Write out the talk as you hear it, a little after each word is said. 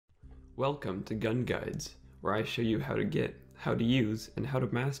Welcome to Gun Guides, where I show you how to get, how to use, and how to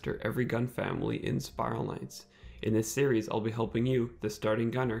master every gun family in Spiral Knights. In this series, I'll be helping you, the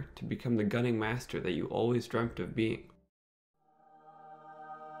starting gunner, to become the gunning master that you always dreamt of being.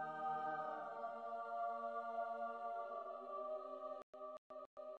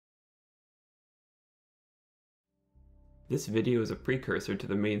 This video is a precursor to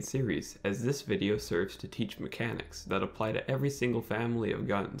the main series, as this video serves to teach mechanics that apply to every single family of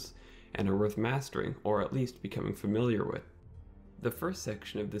guns, and are worth mastering, or at least becoming familiar with. The first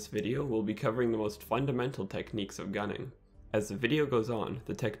section of this video will be covering the most fundamental techniques of gunning. As the video goes on,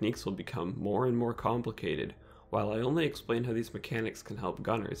 the techniques will become more and more complicated. While I only explain how these mechanics can help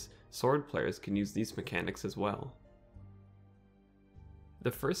gunners, sword players can use these mechanics as well.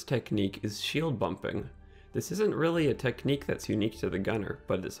 The first technique is shield bumping. This isn't really a technique that's unique to the gunner,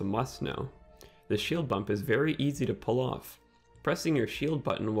 but it's a must-know. The shield bump is very easy to pull off. Pressing your shield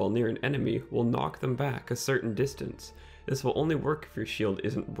button while near an enemy will knock them back a certain distance. This will only work if your shield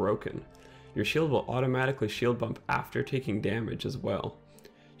isn't broken. Your shield will automatically shield bump after taking damage as well.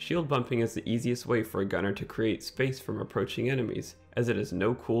 Shield bumping is the easiest way for a gunner to create space from approaching enemies, as it has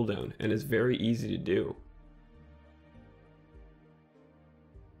no cooldown and is very easy to do.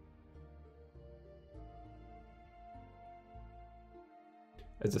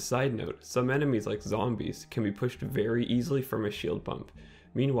 As a side note, some enemies like zombies can be pushed very easily from a shield bump.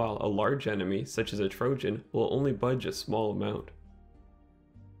 Meanwhile, a large enemy, such as a Trojan, will only budge a small amount.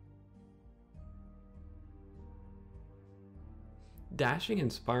 Dashing in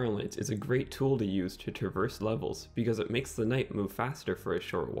Spiral Knights is a great tool to use to traverse levels because it makes the knight move faster for a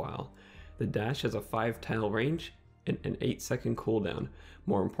short while. The dash has a 5-tile range and an 8-second cooldown.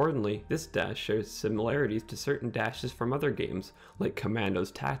 More importantly, this dash shares similarities to certain dashes from other games, like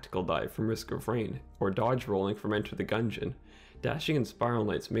Commando's tactical dive from Risk of Rain, or dodge rolling from Enter the Gungeon. Dashing in Spiral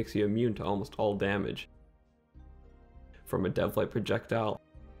Knights makes you immune to almost all damage, from a Devlight projectile,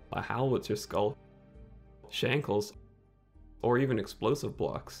 a Howitzer skull, shankles, or even explosive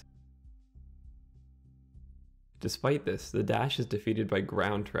blocks. Despite this, the dash is defeated by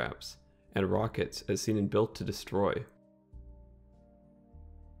ground traps and rockets as seen in Built to Destroy.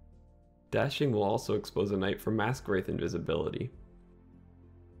 Dashing will also expose a knight from Mask Wraith invisibility.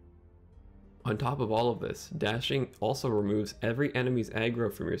 On top of all of this, dashing also removes every enemy's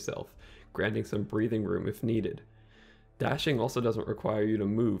aggro from yourself, granting some breathing room if needed. Dashing also doesn't require you to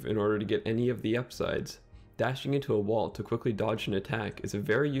move in order to get any of the upsides. Dashing into a wall to quickly dodge an attack is a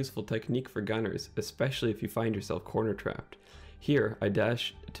very useful technique for gunners, especially if you find yourself corner trapped. Here, I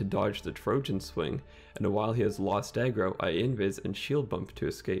dash to dodge the Trojan swing, and while he has lost aggro, I invis and shield bump to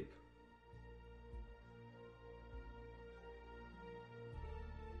escape.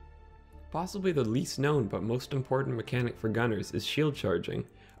 Possibly the least known but most important mechanic for gunners is shield charging.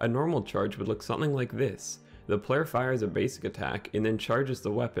 A normal charge would look something like this. The player fires a basic attack and then charges the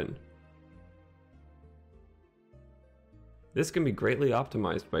weapon. This can be greatly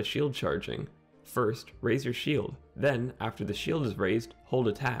optimized by shield charging. First, raise your shield. Then, after the shield is raised, hold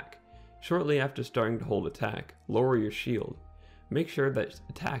attack. Shortly after starting to hold attack, lower your shield. Make sure that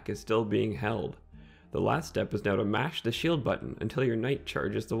attack is still being held. The last step is now to mash the shield button until your knight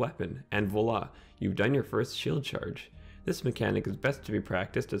charges the weapon, and voila, you've done your first shield charge. This mechanic is best to be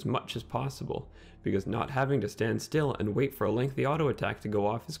practiced as much as possible, because not having to stand still and wait for a lengthy auto attack to go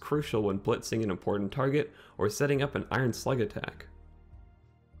off is crucial when blitzing an important target or setting up an Iron Slug attack.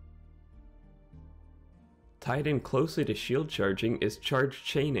 Tied in closely to shield charging is charge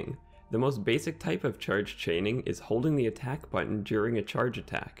chaining. The most basic type of charge chaining is holding the attack button during a charge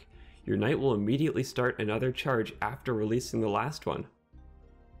attack. Your knight will immediately start another charge after releasing the last one.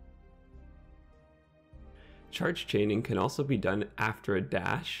 Charge chaining can also be done after a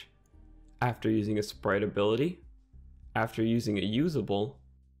dash, after using a sprite ability, after using a usable,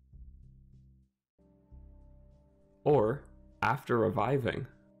 or after reviving.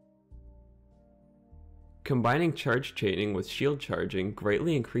 Combining charge chaining with shield charging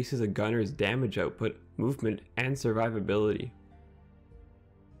greatly increases a gunner's damage output, movement, and survivability.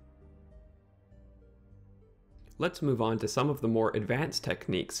 Let's move on to some of the more advanced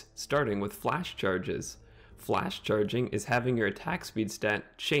techniques, starting with flash charges. Flash charging is having your attack speed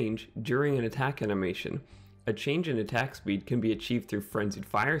stat change during an attack animation. A change in attack speed can be achieved through Frenzied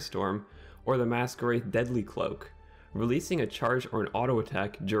Firestorm or the Mask Wraith Deadly Cloak. Releasing a charge or an auto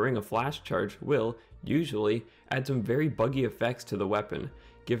attack during a flash charge will, usually, add some very buggy effects to the weapon,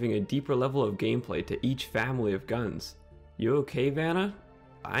 giving a deeper level of gameplay to each family of guns. You okay, Vanna?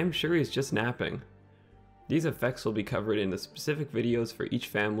 I'm sure he's just napping. These effects will be covered in the specific videos for each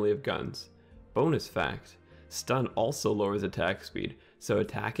family of guns. Bonus fact, stun also lowers attack speed, so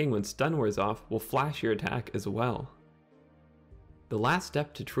attacking when stun wears off will flash your attack as well. The last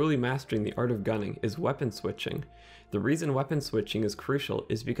step to truly mastering the art of gunning is weapon switching. The reason weapon switching is crucial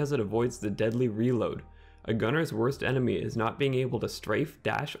is because it avoids the deadly reload. A gunner's worst enemy is not being able to strafe,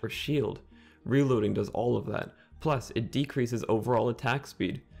 dash, or shield. Reloading does all of that, plus it decreases overall attack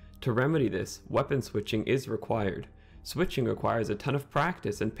speed. To remedy this, weapon switching is required. Switching requires a ton of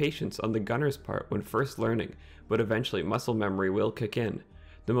practice and patience on the gunner's part when first learning, but eventually muscle memory will kick in.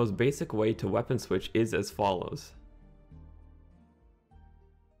 The most basic way to weapon switch is as follows.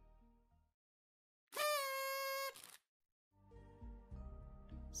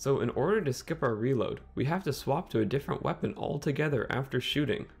 So in order to skip our reload, we have to swap to a different weapon altogether after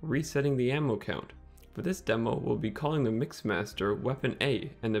shooting, resetting the ammo count. For this demo, we'll be calling the Mixmaster Weapon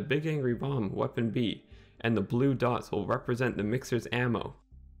A and the Big Angry Bomb Weapon B, and the blue dots will represent the mixer's ammo.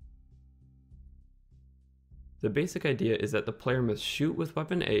 The basic idea is that the player must shoot with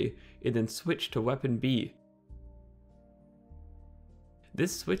Weapon A and then switch to Weapon B.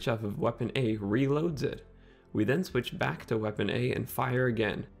 This switch off of Weapon A reloads it. We then switch back to Weapon A and fire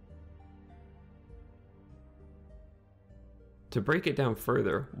again. To break it down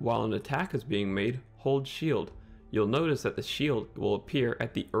further, while an attack is being made, hold shield. You'll notice that the shield will appear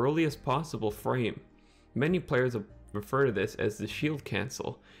at the earliest possible frame. Many players refer to this as the shield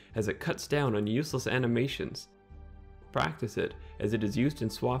cancel, as it cuts down on useless animations. Practice it, as it is used in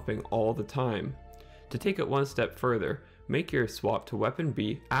swapping all the time. To take it one step further, make your swap to Weapon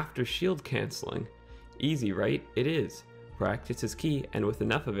B after shield canceling. Easy, right? It is. Practice is key, and with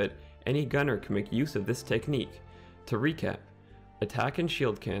enough of it, any gunner can make use of this technique. To recap, attack and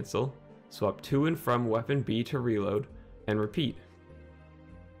shield cancel, swap to and from Weapon B to reload, and repeat.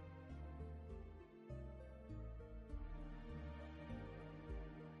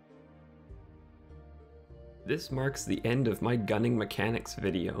 This marks the end of my gunning mechanics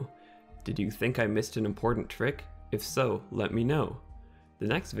video. Did you think I missed an important trick? If so, let me know. The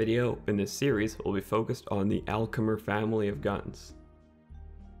next video in this series will be focused on the Alchemer family of guns.